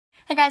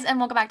guys, and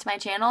welcome back to my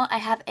channel. I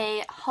have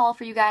a haul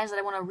for you guys that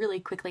I want to really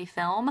quickly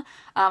film.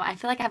 I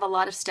feel like I have a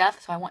lot of stuff,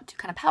 so I want to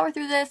kind of power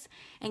through this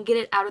and get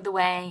it out of the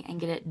way and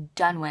get it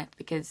done with,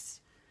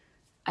 because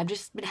I've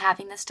just been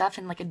having this stuff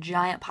in like a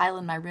giant pile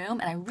in my room,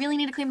 and I really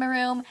need to clean my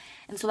room,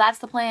 and so that's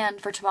the plan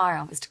for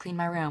tomorrow, is to clean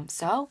my room.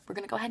 So we're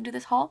going to go ahead and do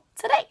this haul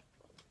today.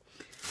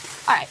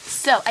 Alright,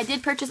 so I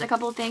did purchase a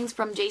couple of things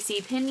from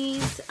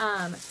JCPenney's,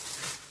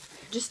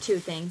 just two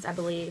things, I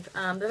believe.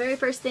 The very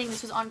first thing,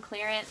 this was on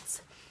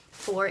clearance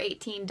for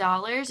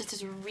 $18. It's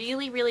this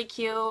really, really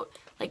cute,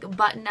 like,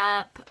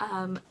 button-up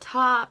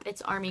top.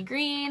 It's army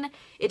green.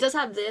 It does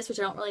have this, which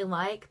I don't really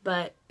like,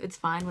 but it's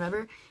fine, whatever.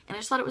 And I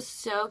just thought it was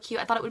so cute.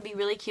 I thought it would be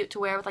really cute to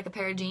wear with, like, a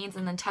pair of jeans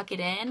and then tuck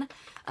it in.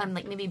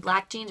 Like, maybe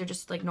black jeans or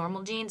just, like,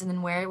 normal jeans and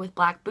then wear it with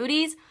black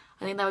booties.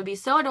 I think that would be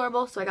so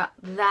adorable, so I got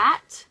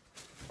that.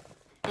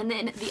 And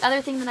then the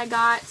other thing that I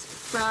got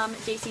from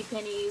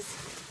JCPenney's,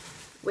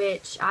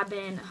 which I've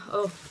been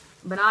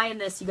eyeing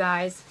this, you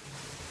guys.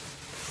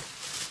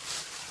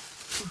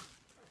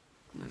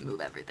 I'm gonna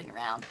move everything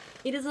around.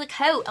 It is a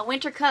coat, a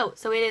winter coat.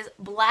 So it is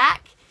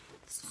black,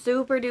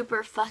 super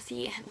duper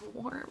fussy and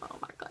warm. Oh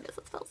my goodness,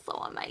 it smells so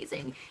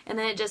amazing. And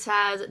then it just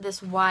has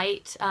this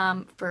white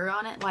fur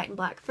on it, white and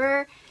black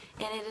fur.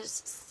 And it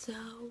is so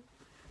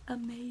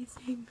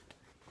amazing.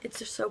 It's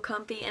just so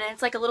comfy, and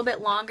it's like a little bit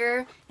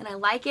longer, and I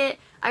like it.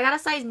 I got a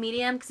size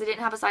medium because I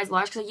didn't have a size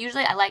large, because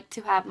usually I like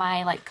to have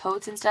my like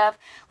coats and stuff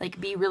like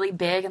be really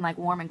big and like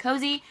warm and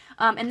cozy.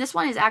 And this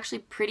one is actually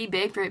pretty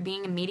big for it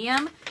being a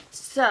medium,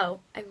 so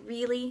I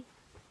really,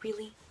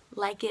 really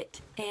like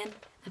it, and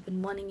I've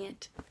been wanting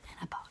it, and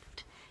I bought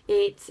it.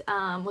 It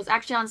was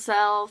actually on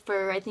sale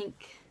for, I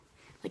think,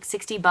 like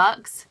 60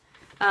 bucks.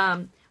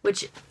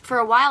 Which for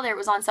a while there it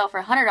was on sale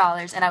for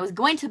 $100, and I was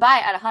going to buy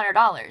it at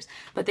 $100,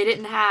 but they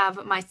didn't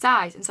have my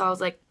size, and so I was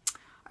like,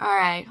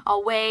 alright,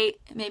 I'll wait,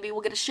 maybe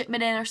we'll get a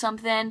shipment in or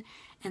something.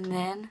 And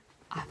then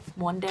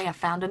one day I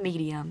found a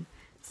medium,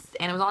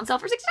 and it was on sale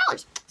for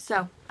 $60,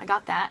 so I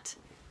got that.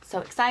 So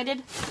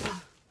excited.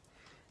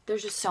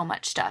 There's just so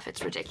much stuff,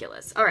 it's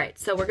ridiculous. Alright,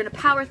 so we're gonna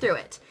power through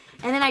it.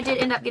 And then I did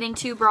end up getting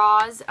 2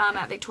 bras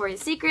at Victoria's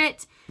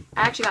Secret.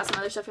 I actually got some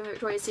other stuff from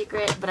Victoria's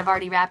Secret, but I've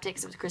already wrapped it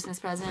because it was a Christmas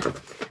present.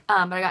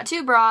 But I got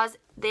 2 bras.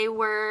 They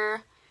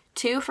were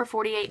 2 for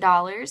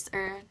 $48,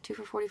 or 2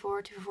 for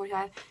 $44, 2 for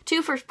 $45,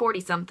 2 for 40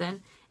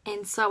 something.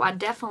 And so I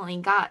definitely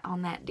got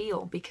on that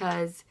deal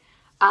because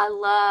I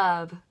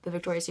love the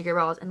Victoria's Secret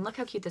bras. And look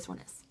how cute this one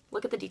is.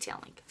 Look at the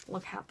detailing.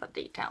 Look how the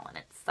detailing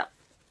it's so.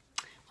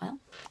 Well,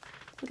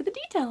 look at the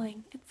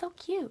detailing. It's so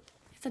cute.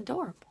 It's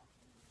adorable.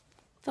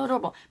 So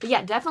adorable. But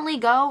yeah, definitely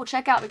go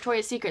check out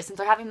Victoria's Secret since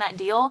they're having that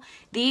deal.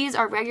 These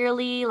are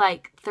regularly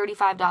like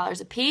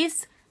 $35 a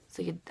piece.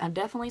 So I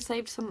definitely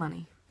saved some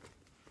money.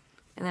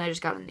 And then I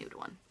just got a nude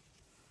one.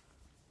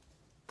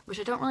 Which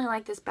I don't really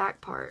like this back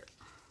part.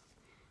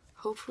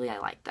 Hopefully I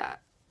like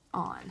that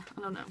on.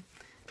 I don't know.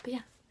 But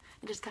yeah,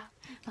 I just got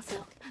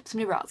myself some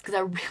new bras because I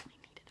really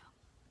needed them.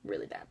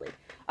 Really badly.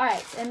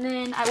 Alright, and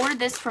then I ordered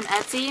this from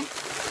Etsy.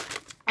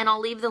 And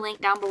I'll leave the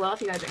link down below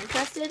if you guys are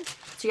interested,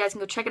 so you guys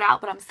can go check it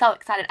out. But I'm so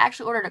excited. I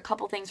actually ordered a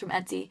couple things from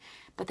Etsy,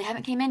 but they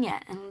haven't came in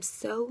yet. And I'm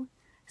so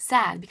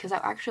sad because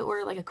I actually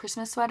ordered like a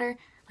Christmas sweater.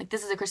 Like,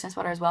 this is a Christmas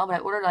sweater as well, but I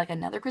ordered like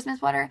another Christmas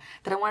sweater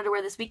that I wanted to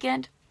wear this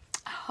weekend.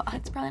 Oh,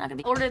 it's probably not going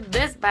to be. Ordered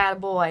this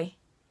bad boy.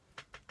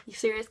 You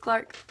serious,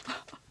 Clark?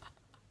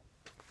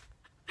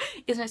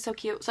 Isn't it so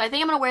cute? So I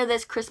think I'm going to wear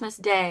this Christmas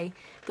Day.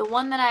 The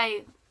one that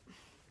I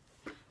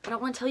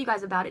don't want to tell you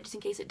guys about it just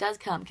in case it does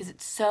come, because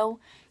it's so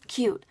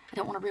cute. I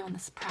don't want to ruin the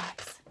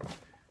surprise.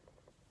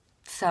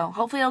 So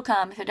hopefully it'll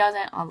come. If it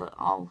doesn't,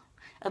 I'll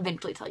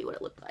eventually tell you what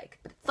it looked like.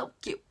 But it's so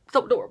cute.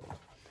 So adorable.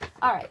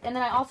 Alright, and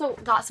then I also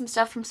got some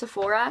stuff from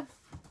Sephora.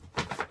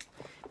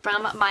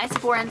 From my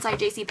Sephora inside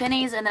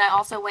JCPenney's. And then I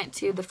also went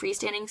to the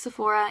freestanding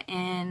Sephora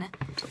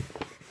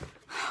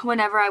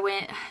whenever I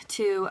went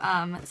to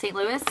St.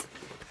 Louis.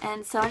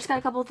 And so I just got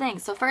a couple of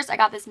things. So first I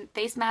got this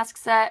face mask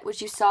set,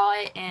 which you saw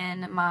it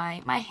in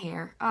my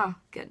hair. Oh,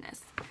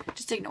 goodness.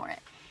 Just ignore it.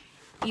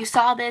 You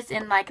saw this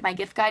in like my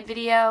gift guide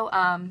video.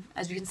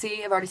 As you can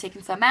see, I've already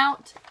taken some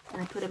out,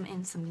 and I put them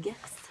in some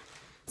gifts.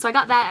 So I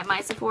got that at my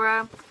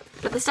Sephora.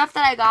 But the stuff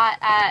that I got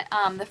at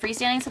the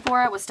freestanding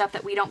Sephora was stuff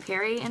that we don't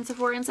carry in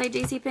Sephora inside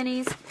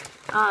JCPenney's.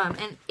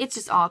 And it's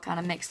just all kind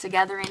of mixed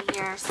together in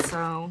here.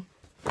 So,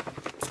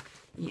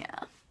 yeah.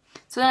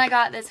 So then I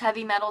got this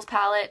Heavy Metals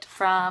palette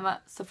from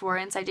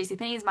Sephora inside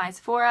JCPenney's, my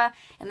Sephora.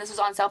 And this was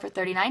on sale for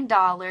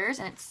 $39.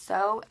 And it's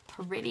so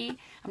pretty.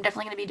 I'm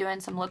definitely going to be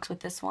doing some looks with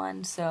this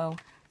one. So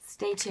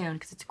stay tuned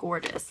because it's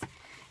gorgeous.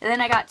 And then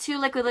I got 2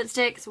 liquid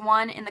lipsticks.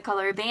 One in the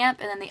color Vamp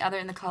and then the other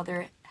in the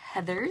color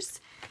Heathers.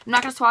 I'm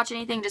not going to swatch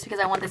anything just because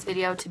I want this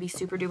video to be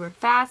super duper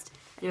fast.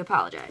 I do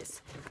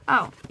apologize.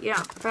 Oh, yeah.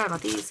 I forgot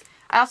about these.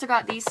 I also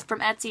got these from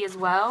Etsy as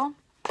well.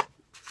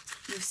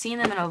 You've seen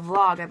them in a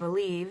vlog, I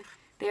believe.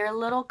 They're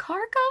little car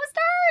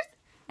coasters.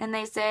 And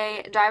they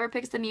say, driver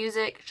picks the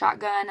music,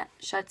 shotgun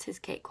shuts his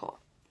cake hole.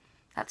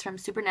 That's from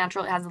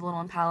Supernatural. It has a little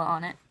Impala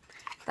on it.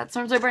 That's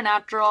from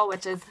Supernatural,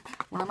 which is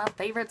One of my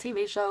favorite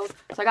TV shows.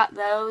 So I got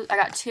those. I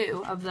got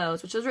 2 of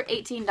those, which those were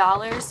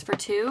 $18 for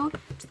 2.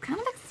 Which is kind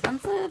of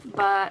expensive,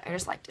 but I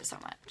just liked it so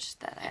much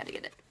that I had to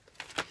get it.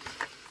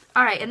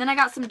 Alright, and then I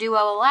got some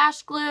Duo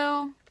lash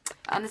glue.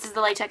 This is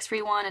the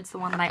latex-free one. It's the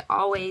one that I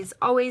always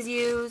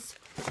use.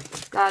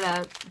 Got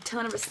a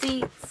ton of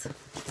receipts.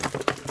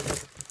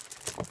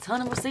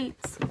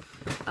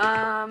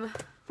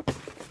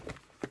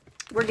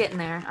 We're getting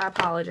there. I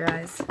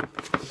apologize.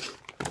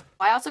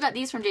 I also got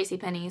these from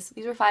JCPenney's.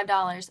 These were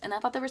 $5, and I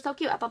thought they were so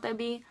cute. I thought they'd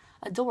be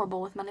adorable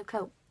with my new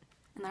coat.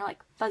 And they're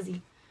like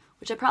fuzzy,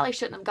 which I probably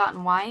shouldn't have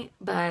gotten white,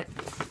 but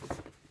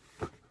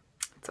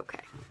it's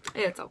okay.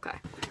 It's okay.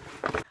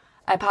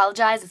 I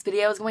apologize. This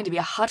video is going to be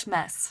a hot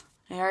mess.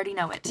 I already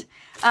know it.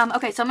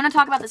 Okay, so I'm going to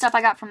talk about the stuff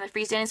I got from the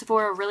freestanding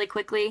Sephora really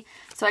quickly.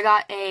 So I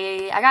got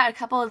a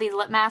couple of these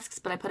lip masks,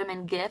 but I put them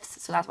in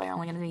gifts, so that's why you're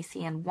only going to be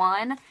seeing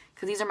one,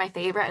 because these are my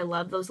favorite. I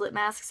love those lip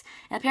masks.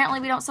 And apparently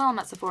we don't sell them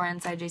at Sephora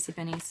inside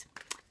JCPenney's,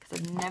 because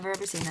I've never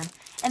ever seen them.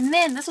 And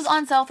then this was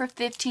on sale for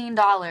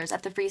 $15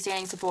 at the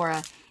freestanding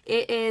Sephora.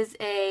 It is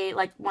a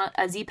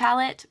Z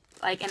palette,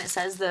 and it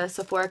says the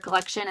Sephora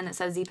collection, and it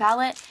says Z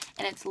palette,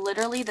 and it's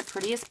literally the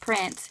prettiest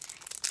print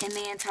in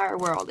the entire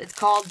world. It's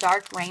called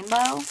Dark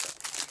Rainbow,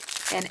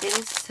 and it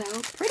is so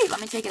pretty.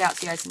 Let me take it out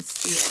so you guys can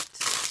see it.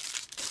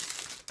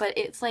 But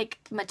it's like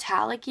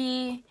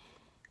metallic-y.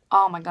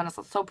 Oh my goodness,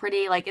 it's so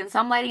pretty. Like in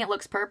some lighting it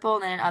looks purple,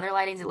 and then in other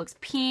lightings it looks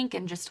pink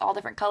and just all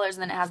different colors,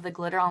 and then it has the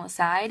glitter on the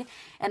side.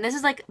 And this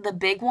is like the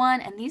big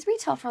one, and these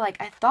retail for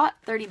like, I thought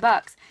 $30,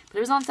 but it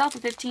was on sale for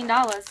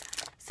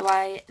 $15. So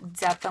I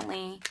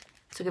definitely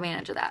took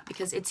advantage of that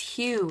because it's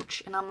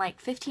huge. And I'm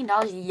like,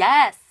 $15?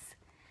 Yes!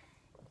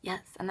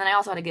 Yes, and then I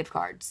also had a gift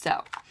card,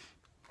 so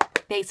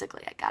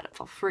basically I got it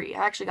for free.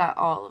 I actually got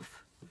all of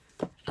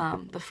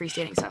the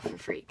freestanding stuff for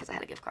free because I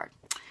had a gift card.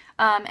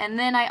 And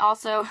then I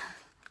also,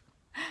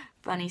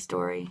 funny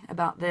story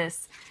about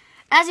this.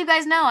 As you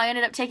guys know, I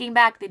ended up taking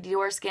back the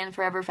Dior Skin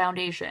Forever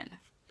Foundation.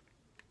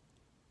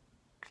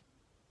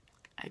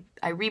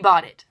 I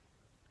rebought it.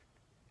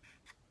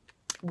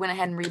 Went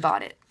ahead and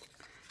rebought it.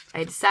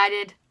 I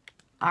decided,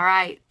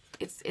 alright,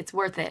 it's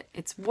worth it.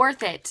 It's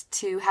worth it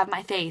to have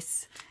my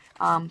face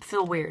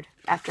feel weird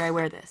after I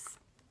wear this.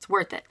 It's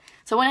worth it.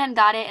 So I went ahead and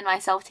got it in my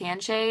self-tan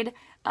shade.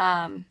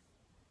 And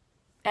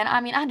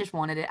I mean, I just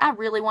wanted it. I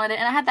really wanted it.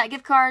 And I had that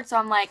gift card, so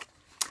I'm like,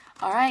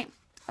 alright.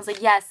 I was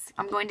like, yes,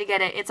 I'm going to get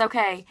it. It's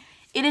okay.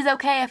 It is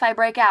okay if I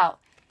break out.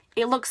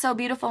 It looks so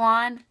beautiful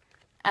on.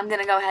 I'm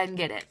going to go ahead and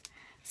get it.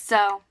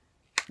 So,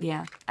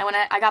 yeah.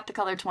 I got the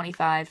color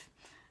 25.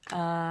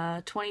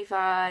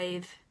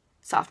 25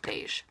 soft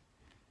beige.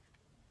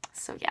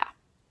 So, yeah.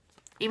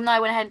 Even though I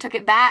went ahead and took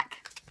it back,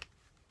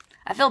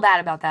 I feel bad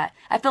about that.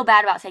 I feel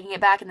bad about taking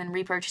it back and then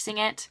repurchasing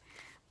it.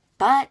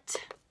 But,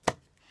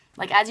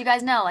 like, as you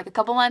guys know, like a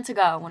couple months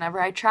ago,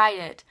 whenever I tried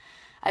it,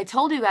 I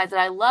told you guys that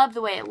I loved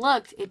the way it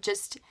looked. It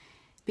just,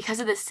 because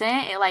of the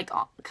scent, it like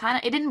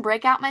it didn't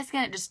break out my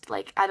skin. It just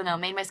like, I don't know,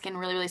 made my skin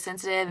really, really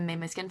sensitive and made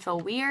my skin feel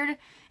weird.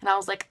 And I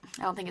was like,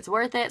 I don't think it's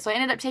worth it. So I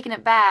ended up taking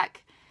it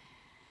back.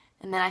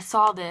 And then I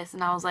saw this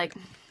and I was like,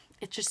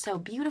 it's just so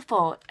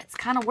beautiful. It's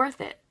kind of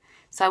worth it.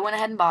 So I went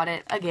ahead and bought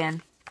it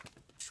again.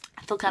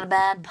 I feel kind of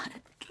bad,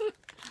 but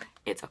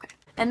it's okay.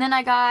 And then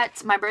I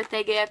got my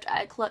birthday gift.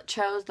 I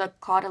chose the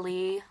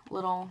Caudalie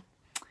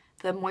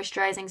the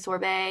moisturizing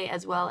sorbet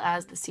as well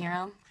as the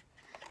serum.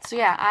 So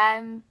yeah,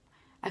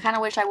 I kind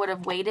of wish I would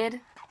have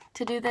waited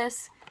to do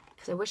this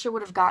because I wish I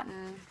would have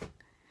gotten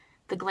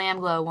the Glam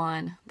Glow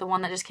one, the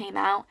one that just came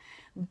out.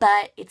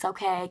 But it's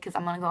okay because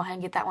I'm going to go ahead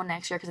and get that one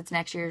next year because it's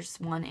next year's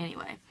one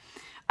anyway.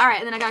 Alright,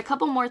 and then I got a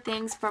couple more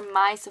things from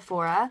my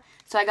Sephora.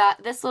 So I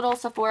got this little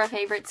Sephora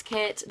Favorites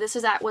kit. This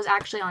was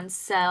actually on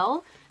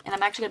sale. And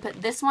I'm actually going to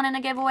put this one in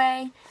a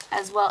giveaway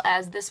as well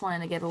as this one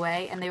in a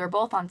giveaway. And they were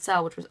both on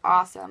sale, which was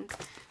awesome.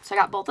 So I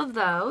got both of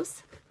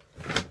those.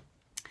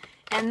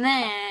 And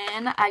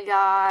then I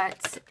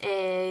got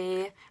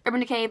a Urban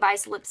Decay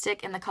Vice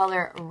lipstick in the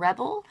color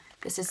Rebel.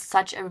 This is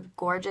such a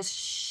gorgeous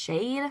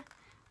shade.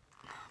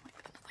 Oh my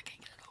goodness, I can't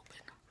get it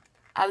open.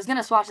 I was going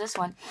to swatch this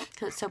one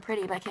because it's so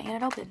pretty, but I can't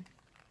get it open.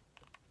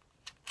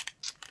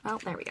 Oh,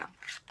 there we go.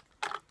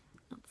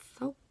 It's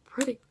so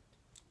pretty.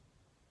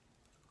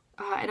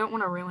 I don't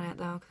want to ruin it,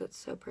 though, because it's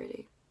so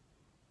pretty.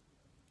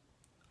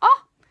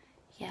 Oh!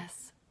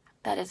 Yes.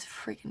 That is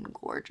freaking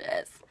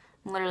gorgeous.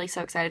 I'm literally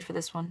so excited for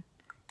this one.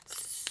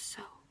 It's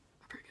so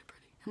freaking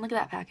pretty. And look at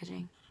that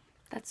packaging.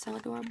 That's so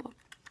adorable.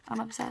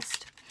 I'm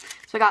obsessed.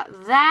 So I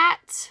got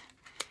that.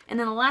 And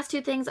then the last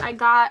two things I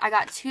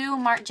got 2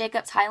 Marc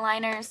Jacobs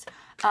highliners.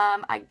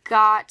 I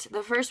got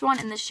the first one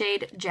in the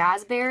shade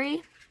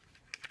Jazzberry.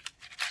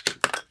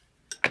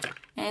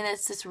 And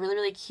it's this really,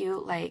 really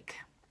cute, like,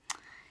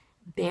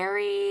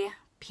 berry,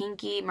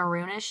 pinky,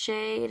 maroonish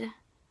shade.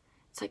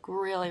 It's, like,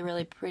 really,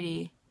 really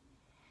pretty.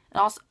 It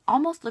also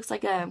almost looks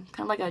like kind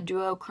of like a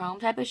duochrome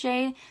type of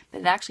shade,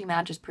 but it actually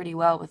matches pretty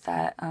well with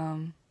that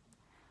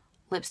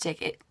lipstick.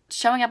 It's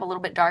showing up a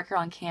little bit darker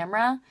on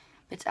camera,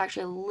 but it's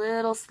actually a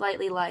little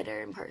slightly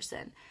lighter in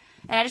person.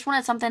 And I just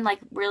wanted something like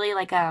really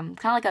like kind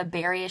of like a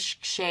berryish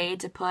shade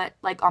to put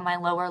like on my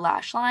lower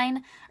lash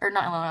line, or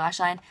not my lower lash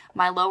line,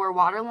 my lower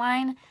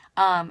waterline.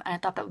 And I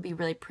thought that would be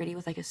really pretty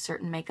with like a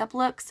certain makeup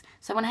looks.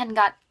 So I went ahead and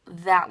got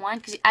that one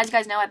because, as you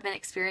guys know, I've been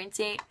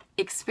experimenting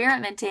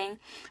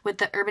with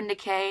the Urban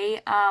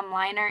Decay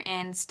liner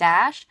in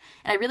Stash,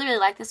 and I really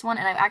like this one.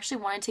 And I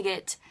actually wanted to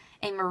get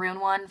a maroon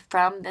one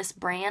from this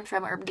brand,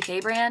 from Urban Decay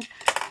brand,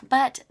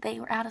 but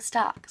they were out of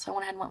stock, so I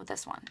went ahead and went with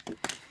this one.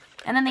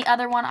 And then the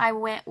other one I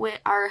went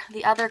with, or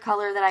the other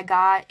color that I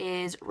got,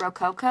 is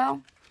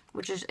Rococo,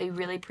 which is a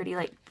really pretty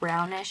like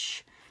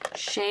brownish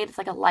shade. It's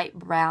like a light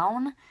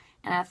brown,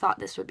 and I thought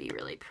this would be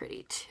really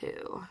pretty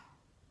too.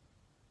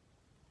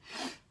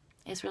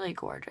 It's really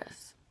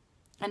gorgeous.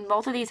 And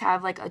both of these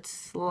have like a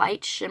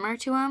slight shimmer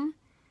to them,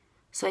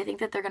 so I think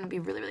that they're going to be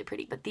really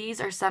pretty. But these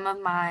are some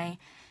of my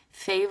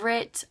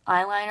favorite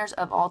eyeliners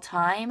of all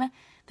time.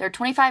 They're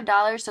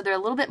 $25, so they're a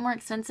little bit more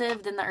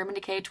expensive than the Urban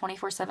Decay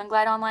 24/7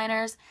 Glide On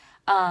liners,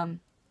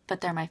 but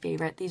they're my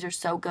favorite. These are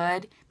so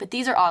good, but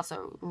these are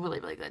also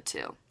really good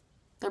too.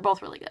 They're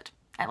both really good.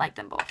 I like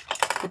them both,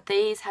 but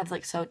these have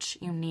like such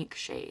unique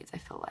shades, I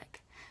feel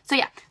like. So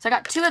yeah, so I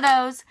got 2 of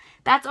those.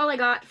 That's all I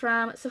got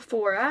from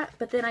Sephora,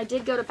 but then I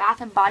did go to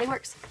Bath & Body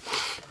Works.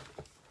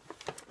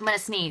 I'm gonna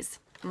sneeze.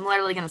 I'm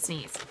literally gonna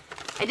sneeze.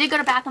 I did go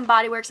to Bath &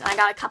 Body Works, and I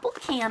got a couple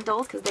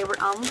candles because they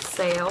were on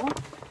sale.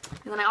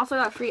 And then I also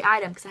got a free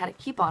item because I had a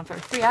coupon for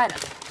a free item.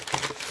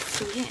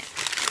 So yeah.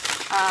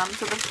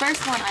 So the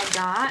first one I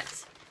got,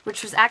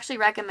 which was actually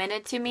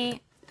recommended to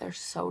me, they're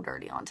so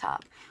dirty on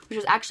top, which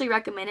was actually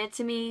recommended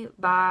to me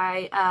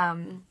by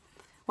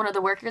one of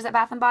the workers at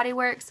Bath & Body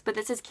Works, but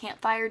this is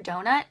Campfire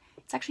Donut.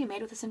 It's actually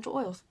made with essential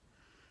oils.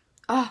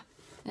 Oh,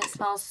 and it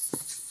smells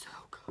so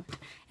good.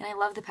 And I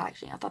love the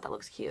packaging. I thought that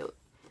looks cute.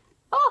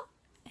 Oh!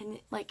 And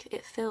like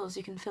it fills,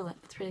 you can fill it.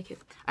 It's really cute.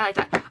 I like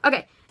that.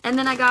 Okay, and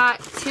then I got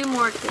 2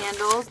 more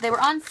candles. They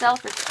were on sale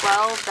for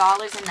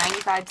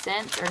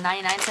 $12.95 or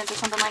 99 cents or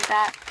something like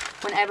that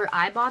whenever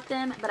I bought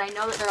them, but I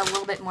know that they're a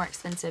little bit more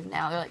expensive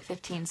now. They're like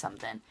 15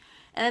 something.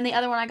 And then the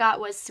other one I got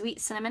was Sweet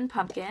Cinnamon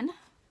Pumpkin.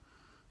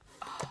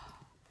 Oh,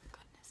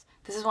 goodness.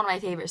 This is one of my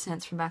favorite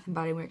scents from Bath &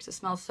 Body Works. It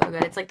smells so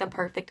good. It's like the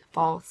perfect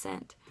fall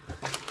scent.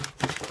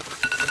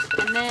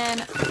 And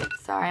then,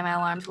 sorry, my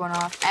alarm's going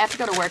off. I have to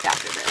go to work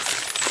after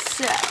this,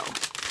 so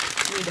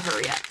I need to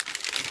hurry up.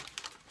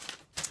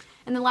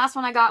 And the last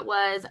one I got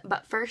was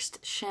But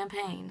First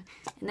Champagne.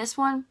 And this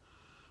one,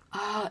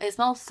 oh, it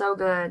smells so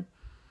good.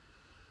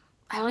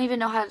 I don't even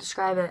know how to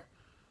describe it.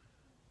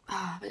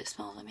 Oh, but it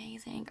smells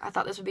amazing. I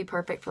thought this would be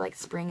perfect for like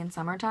spring and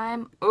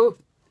summertime. Oh,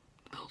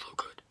 it smells so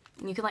good.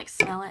 And you can like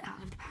smell it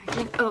out of the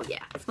packaging. Oh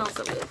yeah, it smells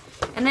so good.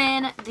 And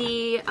then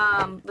the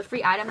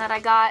free item that I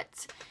got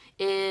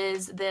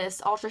is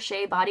this Ultra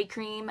Shea body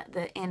cream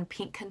in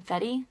pink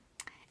confetti,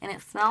 and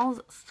it smells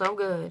so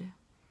good.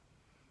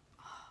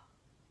 Oh,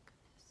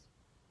 goodness.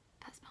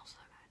 That smells so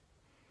good.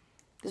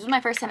 This was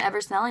my first time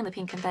ever smelling the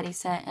pink confetti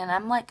scent, and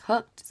I'm like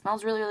hooked. It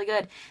smells really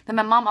good. Then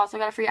my mom also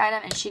got a free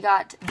item, and she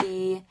got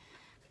the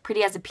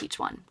Pretty as a Peach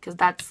one, because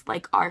that's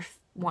like our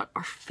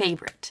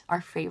favorite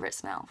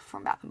smell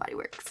from Bath & Body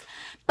Works.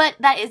 But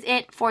that is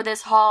it for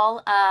this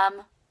haul.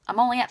 I'm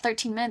only at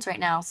 13 minutes right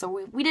now,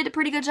 so we did a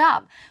pretty good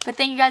job. But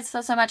thank you guys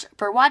so much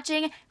for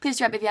watching. Please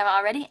subscribe if you haven't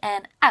already,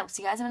 and I will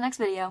see you guys in the next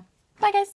video. Bye, guys.